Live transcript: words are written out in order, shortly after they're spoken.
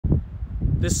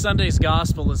This Sunday's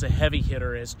gospel is a heavy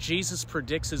hitter as Jesus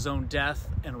predicts his own death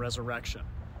and resurrection.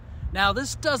 Now,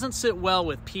 this doesn't sit well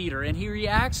with Peter, and he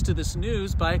reacts to this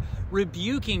news by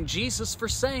rebuking Jesus for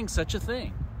saying such a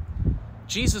thing.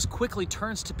 Jesus quickly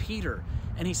turns to Peter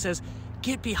and he says,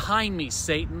 "Get behind me,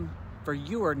 Satan, for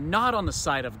you are not on the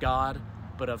side of God,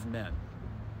 but of men."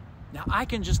 Now, I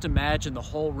can just imagine the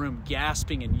whole room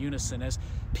gasping in unison as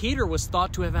Peter was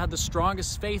thought to have had the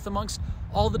strongest faith amongst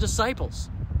all the disciples.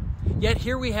 Yet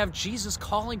here we have Jesus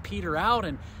calling Peter out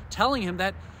and telling him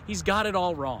that he's got it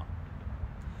all wrong.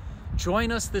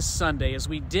 Join us this Sunday as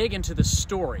we dig into the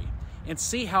story and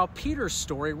see how Peter's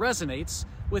story resonates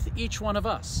with each one of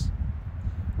us.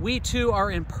 We too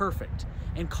are imperfect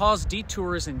and cause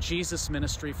detours in Jesus'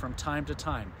 ministry from time to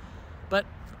time, but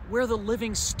we're the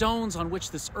living stones on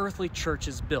which this earthly church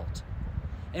is built.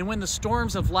 And when the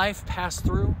storms of life pass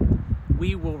through,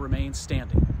 we will remain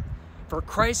standing. For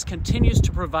Christ continues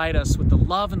to provide us with the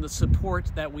love and the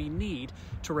support that we need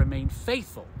to remain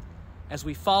faithful as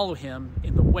we follow him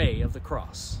in the way of the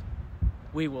cross.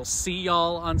 We will see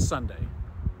y'all on Sunday.